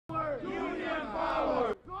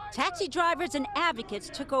Taxi drivers and advocates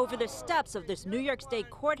took over the steps of this New York State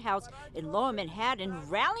courthouse in Lower Manhattan,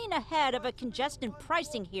 rallying ahead of a congestion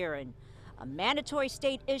pricing hearing. A mandatory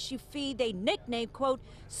state issue fee they nicknamed, quote,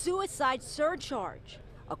 suicide surcharge.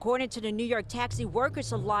 According to the New York Taxi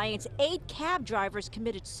Workers Alliance, 8 cab drivers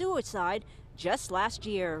committed suicide just last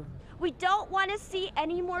year. We don't want to see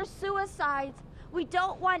any more suicides. We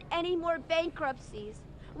don't want any more bankruptcies.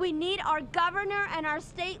 We need our governor and our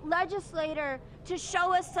state legislator to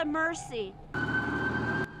show us some mercy.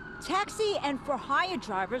 Taxi and for-hire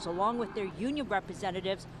drivers, along with their union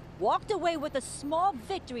representatives, walked away with a small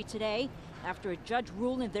victory today after a judge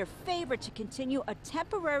ruled in their favor to continue a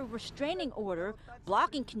temporary restraining order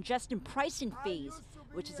blocking congestion pricing fees,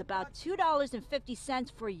 which is about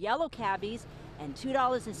 $2.50 for yellow cabbies and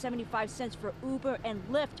 $2.75 for Uber and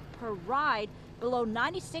Lyft per ride below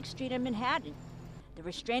 96th Street in Manhattan. The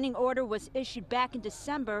restraining order was issued back in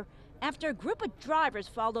December after a group of drivers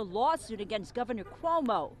filed a lawsuit against Governor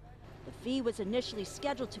Cuomo. The fee was initially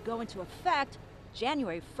scheduled to go into effect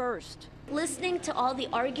January 1st. Listening to all the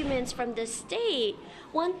arguments from the state,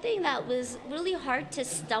 one thing that was really hard to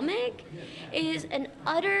stomach is an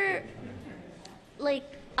utter,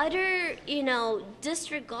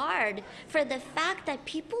 disregard for the fact that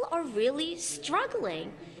people are really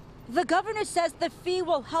struggling. The governor says the fee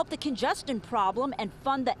will help the congestion problem and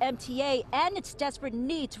fund the MTA and its desperate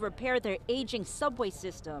need to repair their aging subway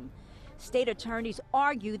system. State attorneys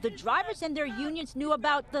argue the drivers and their unions knew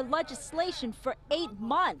about the legislation for 8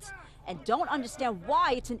 months and don't understand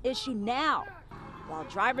why it's an issue now. While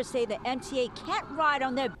drivers say the MTA can't ride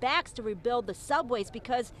on their backs to rebuild the subways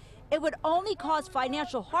because it would only cause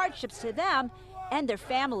financial hardships to them and their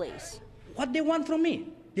families. What they want from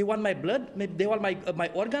me? They want my blood, they want my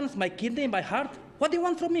organs, my kidney, my heart. What do they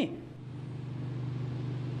want from me?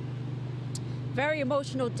 Very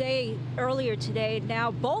emotional day earlier today. Now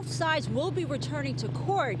both sides will be returning to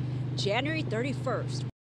court January 31st.